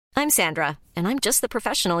I'm Sandra, and I'm just the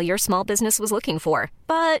professional your small business was looking for.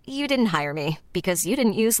 But you didn't hire me because you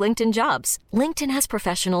didn't use LinkedIn Jobs. LinkedIn has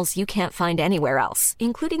professionals you can't find anywhere else,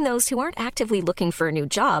 including those who aren't actively looking for a new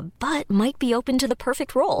job, but might be open to the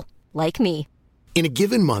perfect role, like me. In a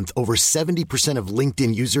given month, over 70% of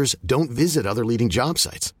LinkedIn users don't visit other leading job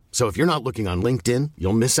sites. So if you're not looking on LinkedIn,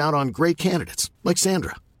 you'll miss out on great candidates like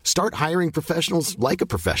Sandra. Start hiring professionals like a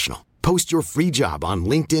professional. Post your free job on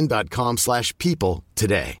linkedin.com/people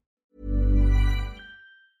today.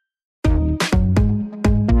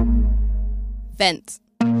 Vent.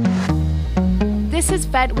 This is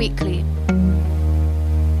Vent Weekly,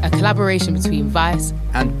 a collaboration between Vice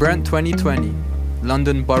and Brent 2020,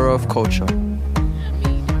 London Borough of Culture.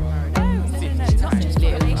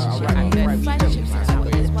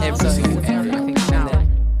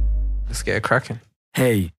 Let's get it cracking.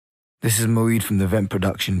 Hey, this is Moeed from the Vent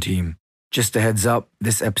production team. Just a heads up,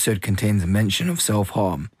 this episode contains a mention of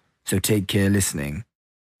self-harm, so take care listening.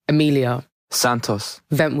 Amelia. Santos.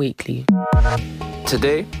 Vent Weekly.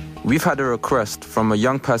 Today, we've had a request from a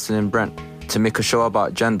young person in Brent to make a show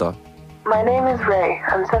about gender. My name is Ray.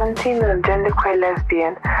 I'm 17 and I'm genderqueer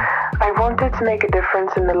lesbian. I wanted to make a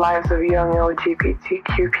difference in the lives of young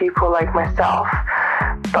LGBTQ people like myself,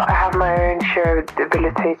 but I have my own share of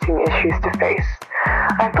debilitating issues to face.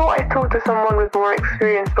 I thought I'd talk to someone with more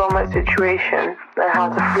experience about my situation and how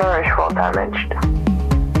to flourish while damaged.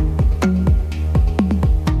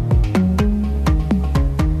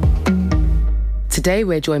 Today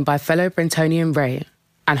we're joined by fellow Brentonian Ray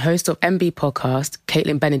and host of MB podcast,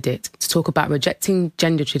 Caitlin Benedict, to talk about rejecting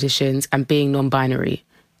gender traditions and being non-binary.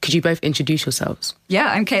 Could you both introduce yourselves? Yeah,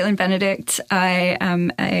 I'm Caitlin Benedict. I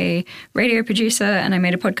am a radio producer and I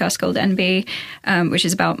made a podcast called NB, which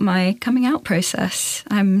is about my coming out process.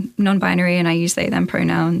 I'm non-binary and I use they, them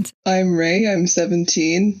pronouns. I'm Ray. I'm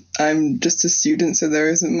 17. I'm just a student, so there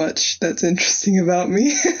isn't much that's interesting about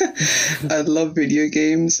me. I love video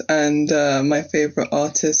games and my favourite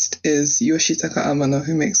artist is Yoshitaka Amano,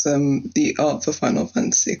 who makes the art for Final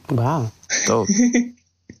Fantasy. Wow. Dope.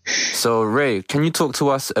 So, Ray, can you talk to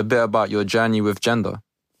us a bit about your journey with gender?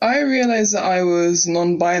 I realised that I was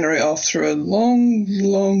non-binary after a long,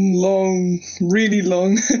 really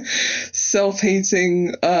long,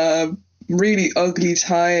 self-hating, really ugly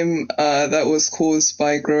time that was caused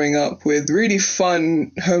by growing up with really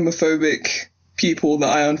fun, homophobic people that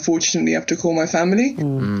I unfortunately have to call my family.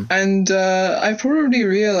 And I probably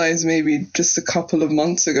realised maybe just a couple of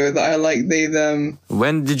months ago that I like they, them.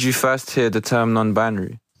 When did you first hear the term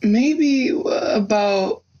non-binary? Maybe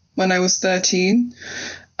about when I was 13.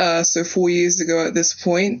 So 4 years ago at this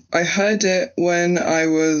point. I heard it when I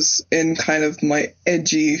was in kind of my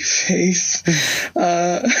edgy phase.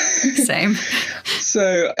 Same.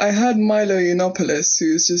 So I had Milo Yiannopoulos,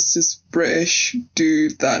 who's just this British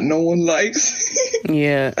dude that no one likes.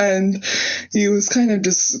 Yeah. And he was kind of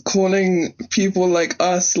just calling people like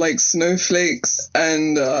us like snowflakes.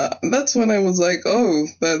 And that's when I was like, oh,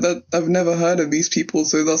 that I've never heard of these people,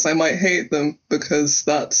 so thus I might hate them because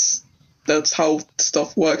that's how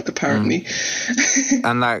stuff worked, apparently.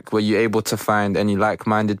 And were you able to find any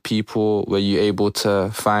like-minded people? Were you able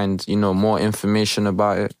to find, more information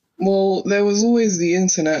about it? Well, there was always the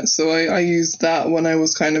internet, so I used that when I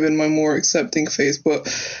was kind of in my more accepting phase. But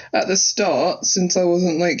at the start, since I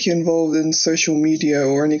wasn't involved in social media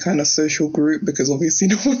or any kind of social group, because obviously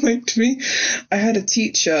no one liked me, I had a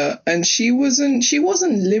teacher and she wasn't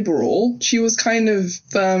liberal. She was kind of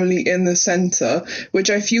firmly in the center,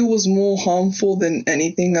 which I feel was more harmful than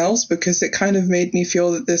anything else because it kind of made me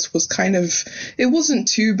feel that this was it wasn't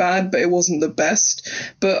too bad, but it wasn't the best.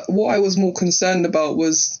 But what I was more concerned about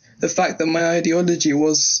was the fact that my ideology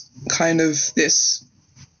was kind of this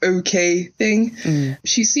okay thing.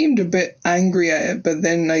 She seemed a bit angry at it, but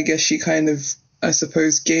then I guess she kind of, I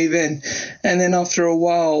suppose, gave in. And then after a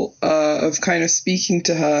while of kind of speaking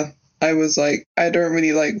to her, I was like, I don't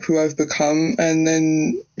really like who I've become. And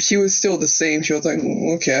then she was still the same. She was like,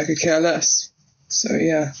 okay, I could care less. So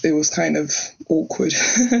yeah, it was kind of awkward.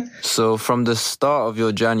 So from the start of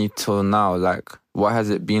your journey till now, what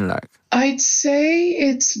has it been like? I'd say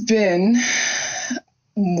it's been,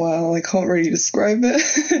 well, I can't really describe it.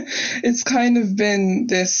 It's kind of been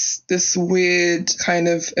this weird kind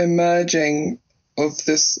of emerging of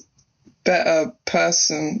this better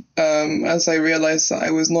person as I realized that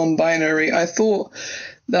I was non-binary. I thought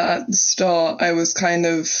that at the start I was kind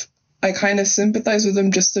of I kind of sympathize with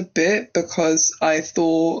them just a bit because I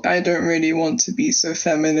thought I don't really want to be so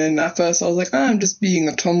feminine. At first I was like, I'm just being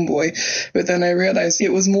a tomboy. But then I realized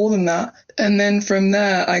it was more than that. And then from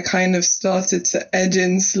there, I kind of started to edge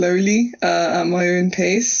in slowly at my own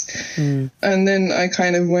pace. And then I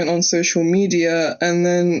kind of went on social media, and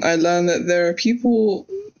then I learned that there are people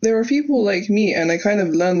like me, and I kind of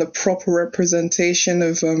learned the proper representation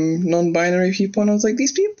of non-binary people, and I was like,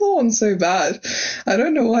 these people aren't so bad. I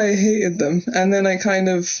don't know why I hated them. And then I kind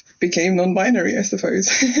of became non-binary, I suppose.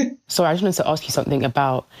 So I just wanted to ask you something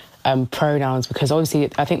about pronouns, because obviously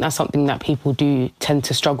I think that's something that people do tend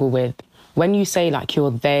to struggle with. When you say like you're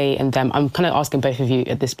they and them, I'm kind of asking both of you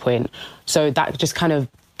at this point. So that just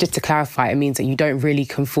to clarify, it means that you don't really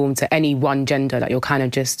conform to any one gender, that you're kind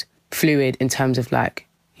of just fluid in terms of like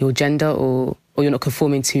your gender, or you're not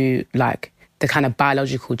conforming to like the kind of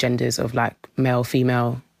biological genders of like male,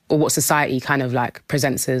 female, or what society kind of like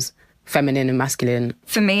presents as feminine and masculine.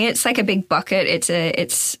 For me, it's like a big bucket.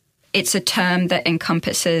 It's a term that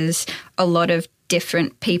encompasses a lot of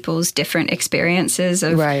different people's different experiences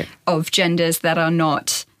of genders that are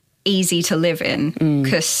not easy to live in,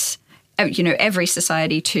 because every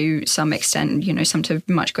society to some extent, some to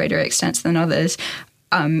much greater extents than others,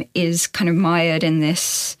 is kind of mired in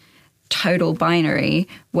this total binary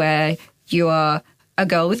where you are a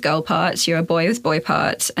girl with girl parts, you're a boy with boy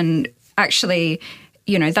parts, and actually,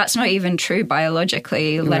 that's not even true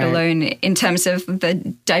biologically, let alone in terms of the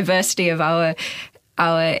diversity of our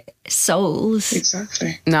souls.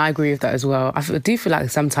 Exactly. No, I agree with that as well. I do feel like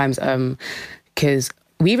sometimes, because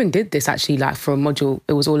we even did this actually, like for a module,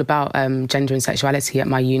 it was all about gender and sexuality at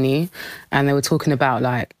my uni, and they were talking about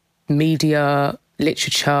like media,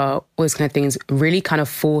 literature, all those kind of things really kind of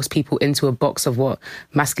force people into a box of what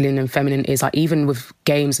masculine and feminine is. Like even with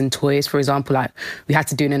games and toys, for example, like we had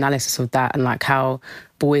to do an analysis of that, and like how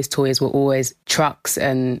boys' toys were always trucks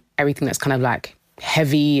and everything that's kind of like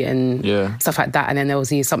heavy and stuff like that. And then there was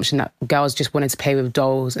the assumption that girls just wanted to play with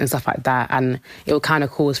dolls and stuff like that. And it would kind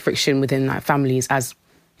of cause friction within like families as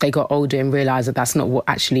they got older and realised that that's not what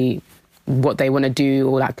they want to do,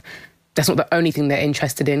 or like that's not the only thing they're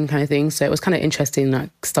interested in, kind of thing. So it was kind of interesting like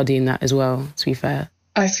studying that as well, to be fair.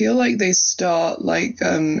 I feel like they start like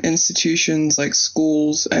institutions like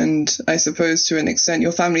schools, and I suppose to an extent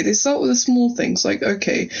your family, they start with the small things like,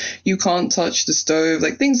 okay, you can't touch the stove,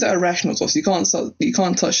 like things that are rational to us. You can't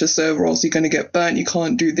touch the stove or else you're going to get burnt. You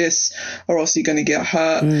can't do this or else you're going to get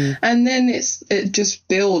hurt. And then it just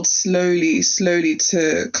builds slowly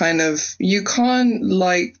to kind of, you can't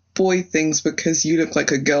like boy things because you look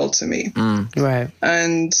like a girl to me. Right.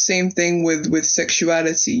 And same thing with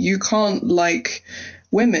sexuality. You can't like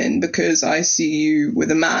women because I see you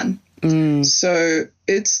with a man. So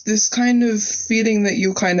it's this kind of feeling that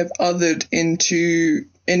you're kind of othered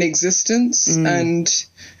in existence, and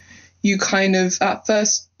you kind of, at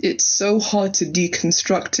first, it's so hard to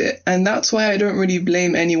deconstruct it. And that's why I don't really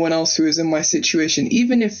blame anyone else who is in my situation.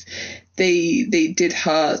 Even if they did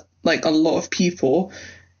hurt like a lot of people,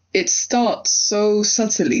 it starts so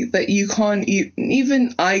subtly that you can't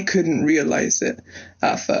even I couldn't realize it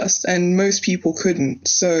at first, and most people couldn't.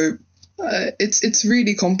 So it's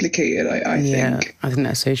really complicated, I think. I think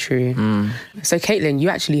that's so true. So Caitlin, you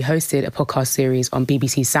actually hosted a podcast series on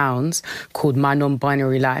BBC Sounds called My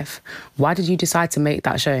Non-Binary Life. Why did you decide to make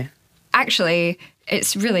that show? Actually,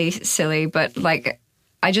 it's really silly, but like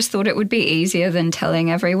I just thought it would be easier than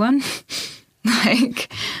telling everyone.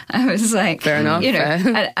 Like, I was like, fair enough,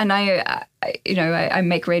 and I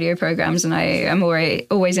make radio programs, and I am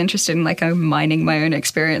always interested in like mining my own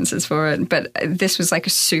experiences for it. But this was like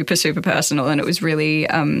super, super personal, and it was really,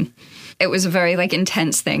 it was a very like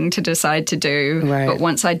intense thing to decide to do. Right. But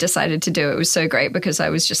once I decided to do it, it was so great because I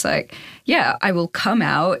was just like, yeah, I will come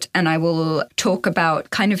out and I will talk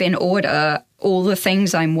about kind of in order all the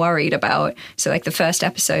things I'm worried about. So like the first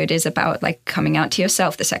episode is about like coming out to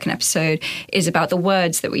yourself. The second episode is about the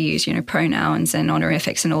words that we use, pronouns and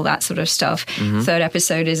honorifics and all that sort of stuff. Third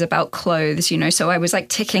episode is about clothes, so I was like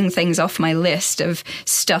ticking things off my list of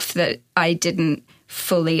stuff that I didn't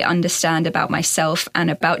fully understand about myself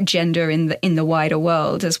and about gender in the wider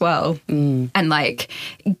world as well. And like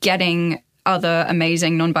getting other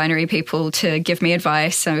amazing non-binary people to give me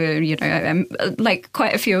advice. So, I'm, like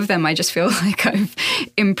quite a few of them, I just feel like I've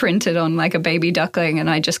imprinted on like a baby duckling, and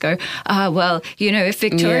I just go, well, if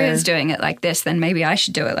Victoria's doing it like this, then maybe I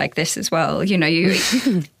should do it like this as well.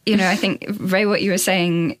 I think, Ray, what you were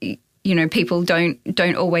saying, people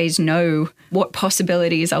don't always know what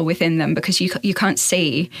possibilities are within them because you can't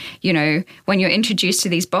see, when you're introduced to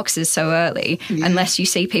these boxes so early, unless you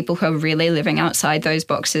see people who are really living outside those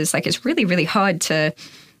boxes, like it's really, really hard to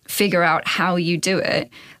figure out how you do it.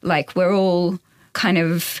 Like, we're all kind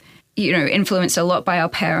of, you know, influenced a lot by our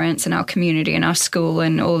parents and our community and our school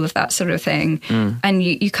and all of that sort of thing. And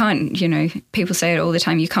you can't, you know, people say it all the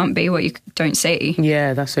time, you can't be what you don't see.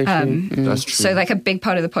 Yeah, that's so true. That's true. So like a big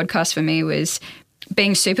part of the podcast for me was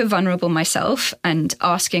being super vulnerable myself and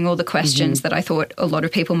asking all the questions that I thought a lot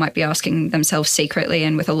of people might be asking themselves secretly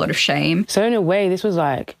and with a lot of shame. So in a way, this was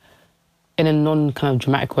like, in a non kind of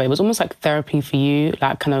dramatic way, it was almost like therapy for you,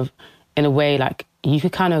 like kind of in a way, like you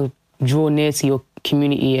could kind of draw near to your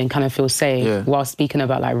community and kind of feel safe while speaking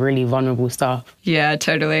about like really vulnerable stuff. Yeah,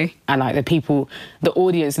 totally. And like the people, the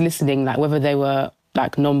audience listening, like whether they were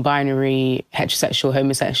like non-binary, heterosexual,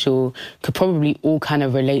 homosexual, could probably all kind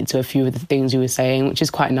of relate to a few of the things you were saying, which is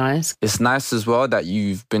quite nice. It's nice as well that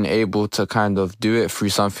you've been able to kind of do it through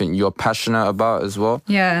something you're passionate about as well.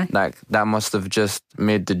 Yeah. Like that must have just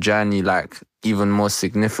made the journey like even more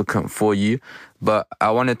significant for you. But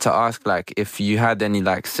I wanted to ask like if you had any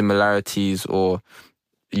like similarities or,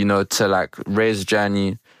 you know, to like Ray's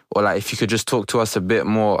journey, or like if you could just talk to us a bit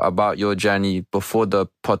more about your journey before the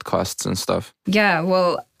podcasts and stuff. Yeah,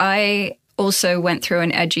 well, I also went through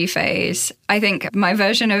an edgy phase. I think my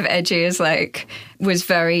version of edgy was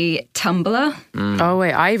very Tumblr. Oh,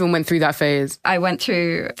 wait, I even went through that phase. I went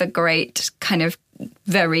through the great kind of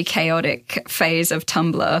very chaotic phase of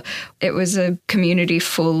Tumblr. It was a community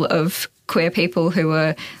full of queer people who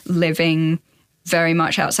were living very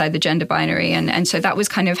much outside the gender binary. And so that was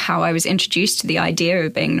kind of how I was introduced to the idea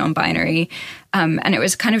of being non-binary. And it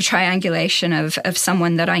was kind of triangulation of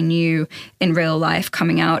someone that I knew in real life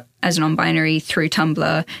coming out as non-binary through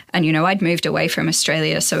Tumblr. And, you know, I'd moved away from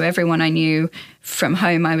Australia. So everyone I knew from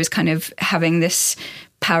home, I was kind of having this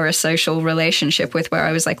parasocial relationship with, where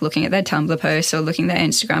I was like looking at their Tumblr posts or looking at their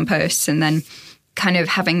Instagram posts and then kind of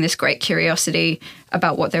having this great curiosity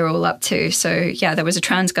about what they're all up to. So yeah, there was a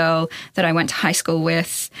trans girl that I went to high school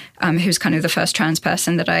with, who's kind of the first trans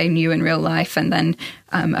person that I knew in real life. And then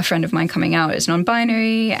a friend of mine coming out as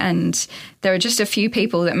non-binary. And there were just a few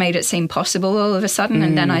people that made it seem possible all of a sudden.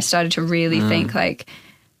 And then I started to really think like,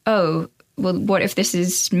 oh, well, what if this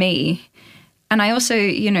is me? And I also,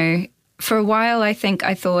 you know, for a while, I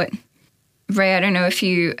thought, Ray, I don't know if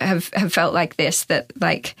you have felt like this, that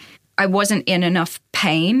like, I wasn't in enough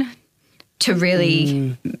pain to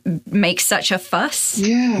really make such a fuss.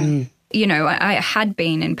 Yeah. You know, I had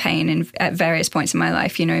been in pain at various points in my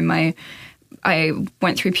life. You know, I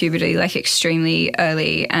went through puberty like extremely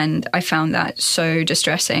early, and I found that so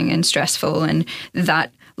distressing and stressful, and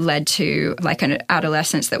that led to like an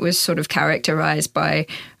adolescence that was sort of characterized by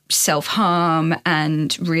self-harm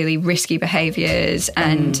and really risky behaviors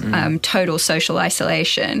and total social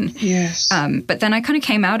isolation. Yes. But then I kind of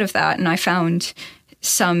came out of that and I found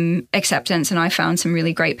some acceptance and I found some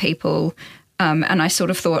really great people. And I sort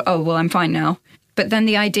of thought, oh, well, I'm fine now. But then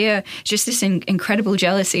the idea, just this incredible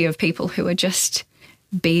jealousy of people who are just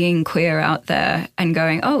being queer out there and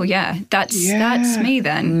going, oh, yeah, that's me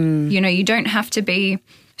then. You know, you don't have to be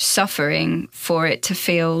suffering for it to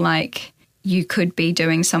feel like you could be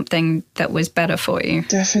doing something that was better for you.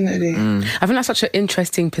 Definitely. I think that's such an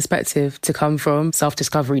interesting perspective to come from.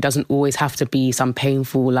 Self-discovery doesn't always have to be some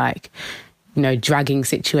painful, like, you know, dragging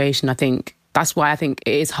situation. I think that's why I think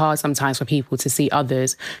it is hard sometimes for people to see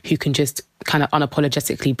others who can just kind of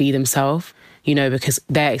unapologetically be themselves, you know, because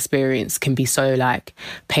their experience can be so, like,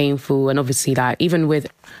 painful. And obviously, like, even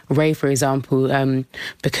with Ray, for example,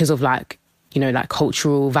 because of, like, you know, like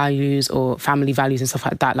cultural values or family values and stuff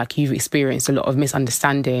like that, like you've experienced a lot of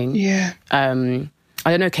misunderstanding. Yeah. I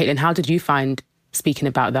don't know, Caitlin, how did you find speaking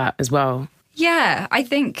about that as well? Yeah, I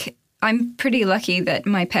think I'm pretty lucky that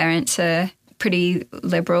my parents are pretty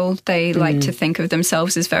liberal. They like to think of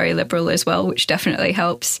themselves as very liberal as well, which definitely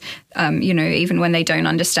helps. You know, even when they don't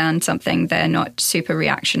understand something, they're not super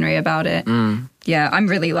reactionary about it. Yeah, I'm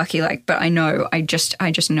really lucky, like, but I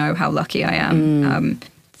just know how lucky I am.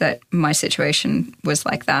 That my situation was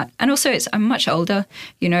like that. And also I'm much older,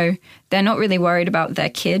 you know, they're not really worried about their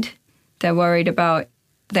kid. They're worried about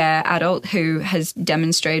their adult who has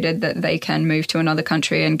demonstrated that they can move to another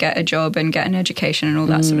country and get a job and get an education and all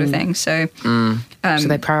that sort of thing. So, so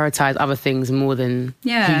they prioritize other things more than who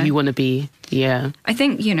you want to be. Yeah. I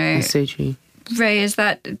think, you know, that's so true. Ray, is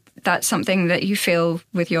that's something that you feel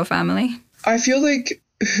with your family? I feel like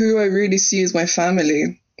who I really see is my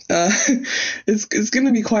family. It's going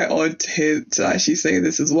to be quite odd to actually say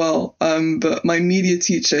this as well. But my media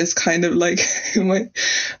teacher is kind of like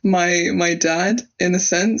my dad in a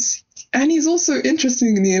sense. And he's also,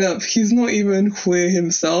 interestingly enough, he's not even queer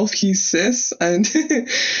himself, he's cis. And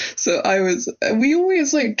so we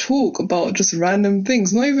always like talk about just random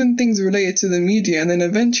things, not even things related to the media. And then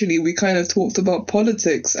eventually we kind of talked about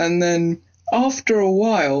politics. And then after a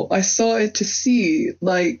while, I started to see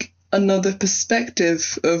like another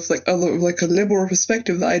perspective of like a liberal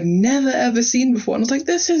perspective that I'd never ever seen before. And I was like,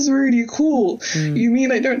 this is really cool. You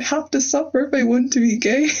mean I don't have to suffer if I want to be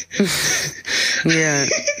gay? Yeah.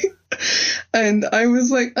 And I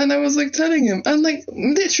was like telling him, and like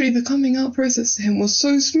literally the coming out process to him was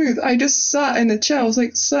so smooth. I just sat in a chair. I was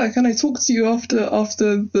like, sir, can I talk to you after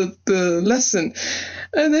the lesson?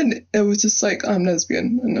 And then it was just like, I'm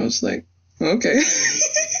lesbian. And I was like, okay.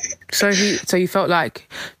 So you felt like,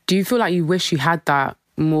 do you feel like you wish you had that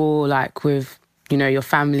more like with, you know, your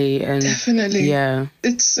family? And definitely. Yeah.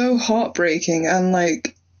 It's so heartbreaking. And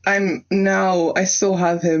like, I still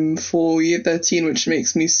have him for year 13, which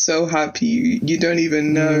makes me so happy. You don't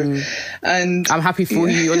even know. And I'm happy for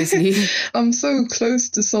you, honestly. I'm so close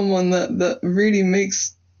to someone that really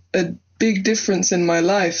makes a big difference in my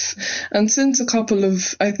life. And since a couple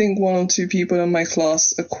of, I think 1 or 2 people in my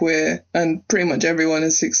class are queer and pretty much everyone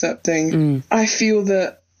is accepting, I feel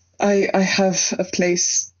that I have a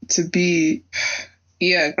place to be.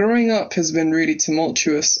 Yeah, growing up has been really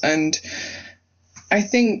tumultuous, and I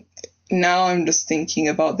think now I'm just thinking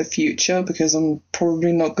about the future, because I'm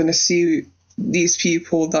probably not going to see these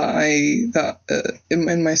people that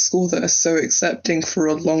in my school that are so accepting for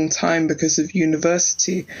a long time because of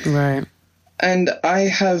university. Right. And I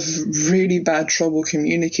have really bad trouble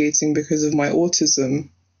communicating because of my autism.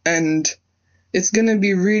 And it's going to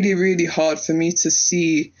be really, really hard for me to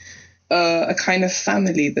see a kind of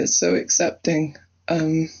family that's so accepting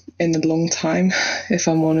in a long time, if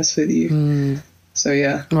I'm honest with you. So,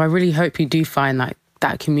 yeah. Well, I really hope you do find like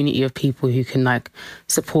that community of people who can like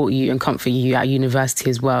support you and comfort you at university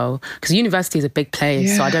as well. Because university is a big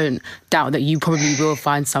place, so I don't doubt that you probably will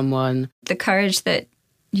find someone. The courage that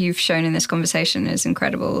you've shown in this conversation is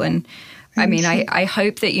incredible. And I mean, I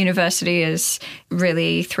hope that university is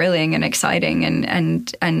really thrilling and exciting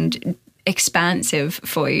and expansive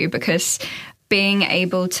for you, because being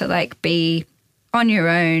able to like be on your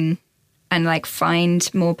own and like find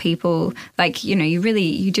more people, like, you know,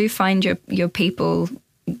 you do find your people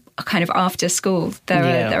kind of after school.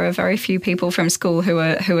 There are very few people from school who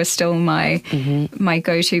are still my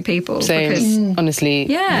go-to people. Same. Because, honestly.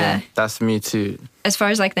 Yeah. That's me too. As far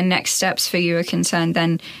as like the next steps for you are concerned,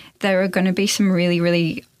 then there are going to be some really,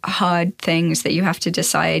 really hard things that you have to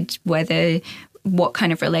decide what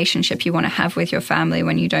kind of relationship you want to have with your family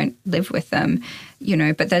when you don't live with them, you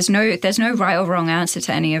know. But there's no right or wrong answer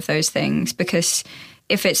to any of those things, because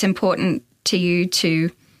if it's important to you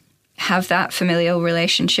to have that familial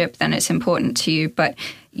relationship, then it's important to you. But,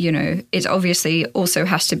 you know, it obviously also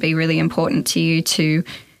has to be really important to you to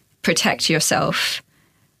protect yourself.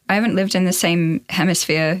 I haven't lived in the same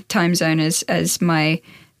hemisphere time zone as my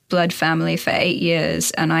blood family for 8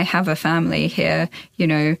 years, and I have a family here. You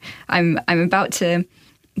know, I'm about to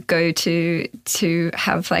go to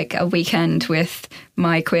have like a weekend with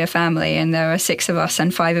my queer family, and there are 6 of us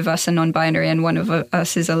and 5 of us are non-binary and 1 of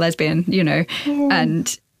us is a lesbian, you know.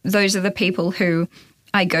 And those are the people who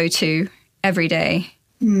I go to every day.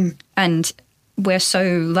 And we're so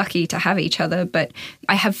lucky to have each other, but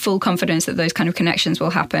I have full confidence that those kind of connections will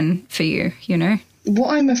happen for you, you know.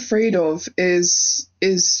 What I'm afraid of is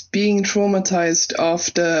being traumatized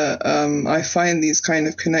after I find these kind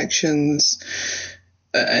of connections,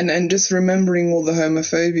 and just remembering all the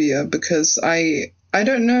homophobia, because I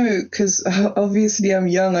don't know, because obviously I'm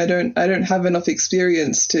young. I don't have enough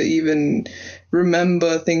experience to even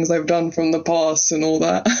remember things I've done from the past and all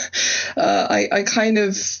that. I kind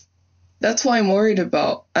of, that's what I'm worried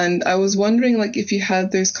about. And I was wondering, like, if you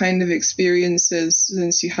had those kind of experiences,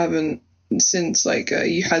 since you haven't, since like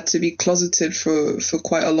you had to be closeted for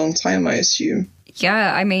quite a long time, I assume.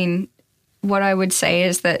 Yeah, I mean, what I would say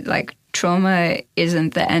is that like trauma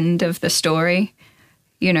isn't the end of the story,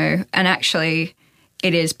 you know, and actually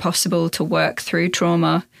it is possible to work through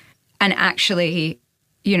trauma. And actually,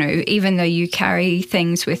 you know, even though you carry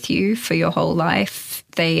things with you for your whole life,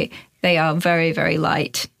 they are very, very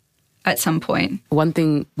light at some point. One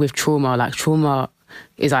thing with trauma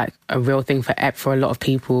is like a real thing for a lot of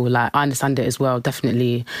people. Like, I understand it as well,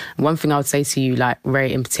 definitely. One thing I would say to you, like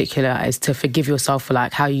Ray in particular, is to forgive yourself for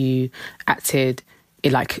like how you acted.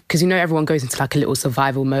 Because you know everyone goes into like a little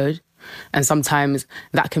survival mode, and sometimes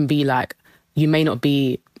that can be like you may not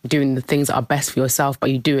be doing the things that are best for yourself, but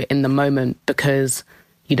you do it in the moment because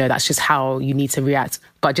you know, that's just how you need to react.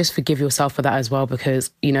 But just forgive yourself for that as well, because,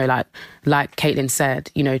 you know, like Caitlin said,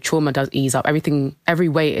 you know, trauma does ease up. Every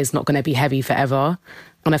weight is not going to be heavy forever.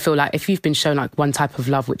 And I feel like if you've been shown like one type of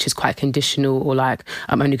love, which is quite conditional, or like,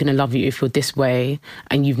 I'm only going to love you if you're this way,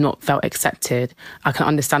 and you've not felt accepted, I can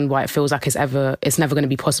understand why it feels like it's never going to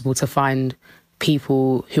be possible to find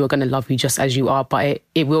people who are going to love you just as you are. But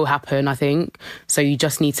it will happen, I think. So you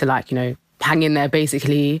just need to, like, you know, hang in there,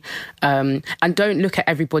 basically. And don't look at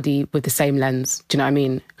everybody with the same lens. Do you know what I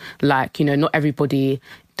mean? Like, you know, not everybody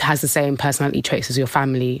has the same personality traits as your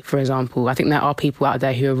family, for example. I think there are people out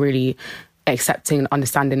there who are really accepting and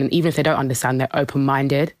understanding, and even if they don't understand, they're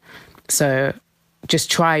open-minded. So just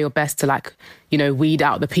try your best to, like, you know, weed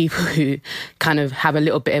out the people who kind of have a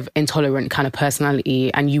little bit of intolerant kind of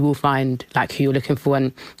personality, and you will find like who you're looking for.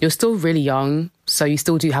 And you're still really young, so you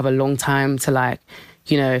still do have a long time to, like,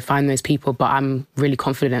 you know, find those people, but I'm really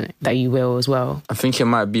confident that you will as well. I think it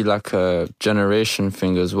might be like a generation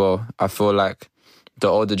thing as well. I feel like the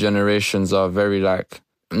older generations are very, like,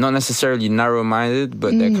 not necessarily narrow-minded,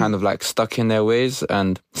 but they're kind of like stuck in their ways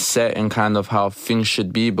and set in kind of how things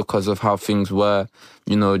should be because of how things were,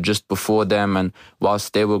 you know, just before them and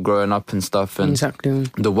whilst they were growing up and stuff. And exactly.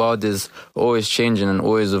 The world is always changing and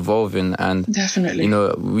always evolving. And definitely, you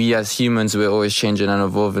know, we as humans, we're always changing and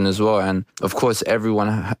evolving as well. And of course,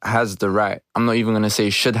 everyone has the right. I'm not even going to say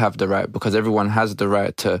should have the right, because everyone has the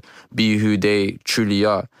right to be who they truly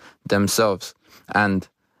are themselves. And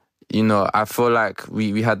you know, I feel like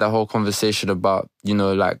we had that whole conversation about, you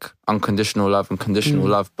know, like unconditional love and conditional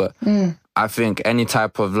love. But I think any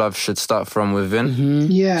type of love should start from within.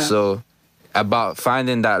 Yeah. So about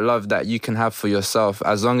finding that love that you can have for yourself.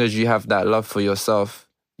 As long as you have that love for yourself,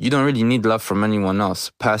 you don't really need love from anyone else,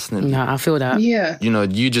 personally. No, I feel that. Yeah. You know,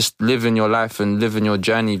 you just live in your life and live in your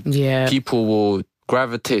journey. Yeah. People will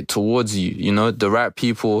gravitate towards you, you know, the right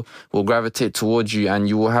people will gravitate towards you, and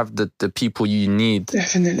you will have the people you need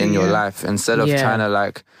definitely in your life, instead of trying to,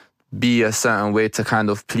 like, be a certain way to kind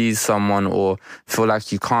of please someone, or feel like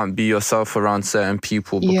you can't be yourself around certain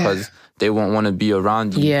people because they won't want to be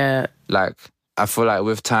around you. Yeah. Like, I feel like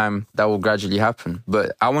with time that will gradually happen.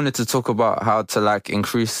 But I wanted to talk about how to, like,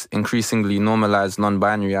 increasingly normalize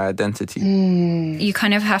non-binary identity. You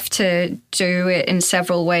kind of have to do it in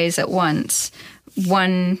several ways at once.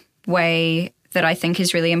 One way that I think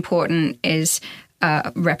is really important is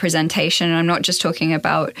representation. And I'm not just talking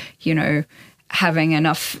about, you know, having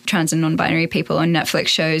enough trans and non-binary people on Netflix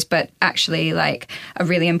shows, but actually, like, a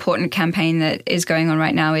really important campaign that is going on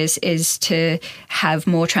right now is to have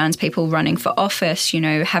more trans people running for office. You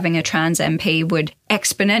know, having a trans MP would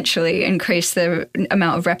exponentially increase the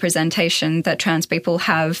amount of representation that trans people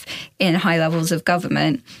have in high levels of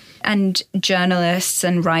government. And journalists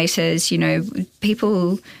and writers, you know,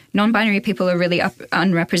 non-binary people are really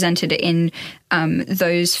unrepresented in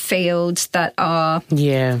those fields that are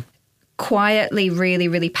quietly really,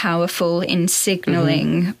 really powerful in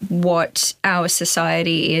signalling what our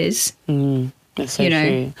society is. That's so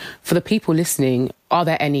true. For the people listening, are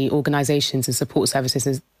there any organisations and support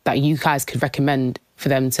services that you guys could recommend for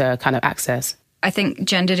them to kind of access? I think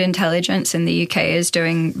Gendered Intelligence in the UK is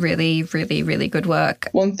doing really, really, really good work.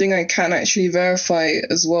 One thing I can actually verify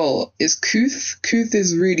as well is Kooth. Kooth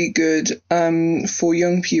is really good for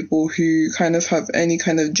young people who kind of have any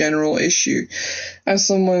kind of general issue. As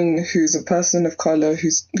someone who's a person of colour,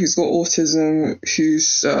 who's got autism,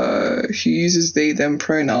 who uses they, them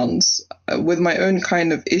pronouns, with my own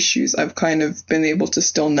kind of issues, I've kind of been able to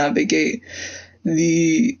still navigate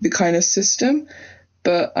the kind of system.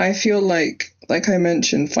 But I feel like I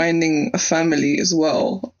mentioned, finding a family as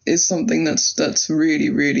well is something that's really,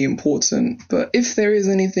 really important. But if there is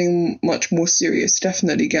anything much more serious,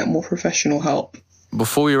 definitely get more professional help.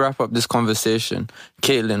 Before we wrap up this conversation,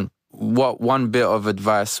 Caitlin, what one bit of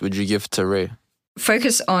advice would you give to Ray?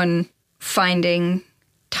 Focus on finding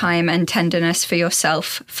time and tenderness for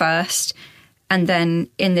yourself first. And then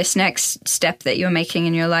in this next step that you're making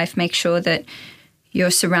in your life, make sure that you're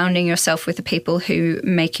surrounding yourself with the people who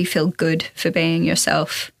make you feel good for being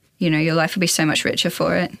yourself. You know, your life will be so much richer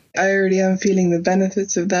for it. I already am feeling the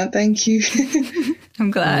benefits of that. Thank you. I'm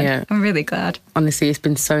glad. Yeah. I'm really glad. Honestly, it's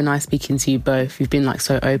been so nice speaking to you both. You've been, like,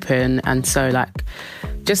 so open and so, like,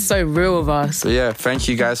 just so real with us. So, yeah, thank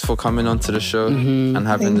you guys for coming onto the show and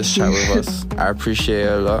having this chat with us. I appreciate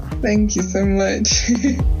it a lot. Thank you so much.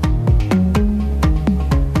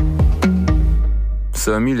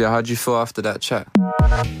 So, Amelia, how'd you feel after that chat?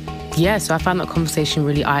 Yeah, so I found that conversation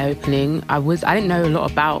really eye-opening. I didn't know a lot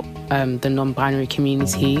about the non-binary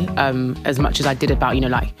community as much as I did about, you know,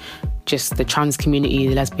 like, just the trans community,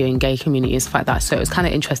 the lesbian, gay community and stuff like that. So it was kind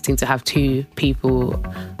of interesting to have two people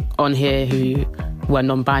on here who were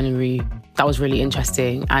non-binary. That was really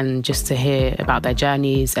interesting. And just to hear about their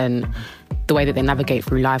journeys and the way that they navigate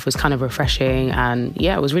through life was kind of refreshing. And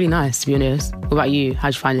yeah, it was really nice, to be honest. What about you?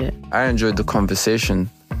 How'd you find it? I enjoyed the conversation.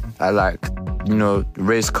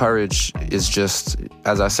 Ray's courage is just,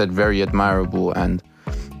 as I said, very admirable. And,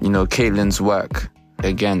 Caitlin's work,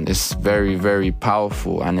 again, is very, very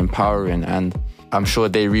powerful and empowering. And I'm sure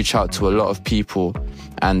they reach out to a lot of people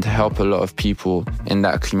and help a lot of people in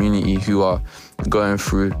that community who are going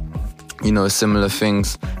through, similar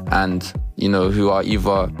things and, who are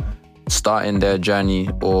either starting their journey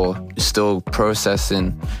or still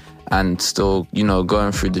processing and still,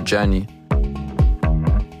 going through the journey.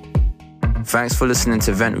 Thanks for listening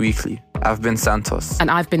to Vent Weekly. I've been Santos.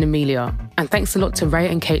 And I've been Amelia. And thanks a lot to Ray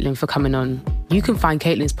and Caitlin for coming on. You can find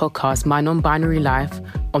Caitlin's podcast, My Non-Binary Life,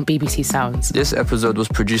 on BBC Sounds. This episode was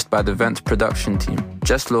produced by the Vent production team.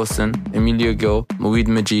 Jess Lawson, Amelia Gill, Moeed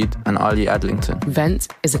Majid, and Ali Adlington. Vent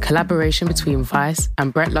is a collaboration between Vice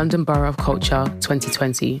and Brent London Borough of Culture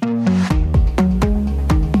 2020.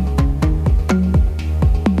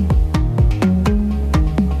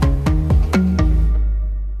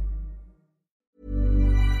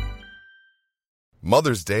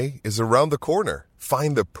 Mother's Day is around the corner.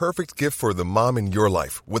 Find the perfect gift for the mom in your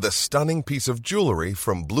life with a stunning piece of jewelry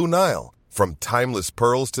from Blue Nile. From timeless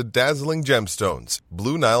pearls to dazzling gemstones,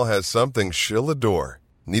 Blue Nile has something she'll adore.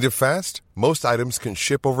 Need it fast? Most items can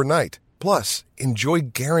ship overnight. Plus, enjoy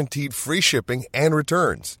guaranteed free shipping and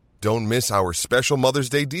returns. Don't miss our special Mother's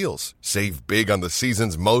Day deals. Save big on the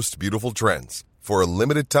season's most beautiful trends. For a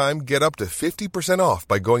limited time, get up to 50% off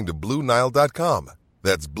by going to BlueNile.com.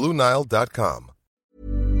 That's BlueNile.com.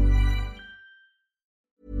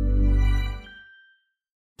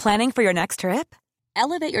 Planning for your next trip?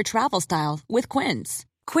 Elevate your travel style with Quince.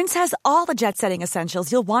 Quince has all the jet-setting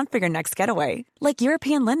essentials you'll want for your next getaway, like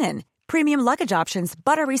European linen, premium luggage options,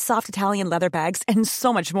 buttery soft Italian leather bags, and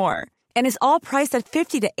so much more. And is all priced at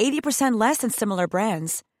 50 to 80% less than similar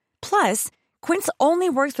brands. Plus, Quince only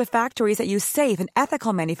works with factories that use safe and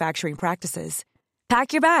ethical manufacturing practices.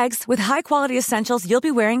 Pack your bags with high-quality essentials you'll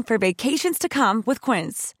be wearing for vacations to come with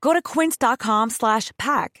Quince. Go to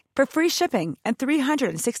quince.com/pack for free shipping and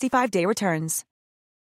 365-day returns.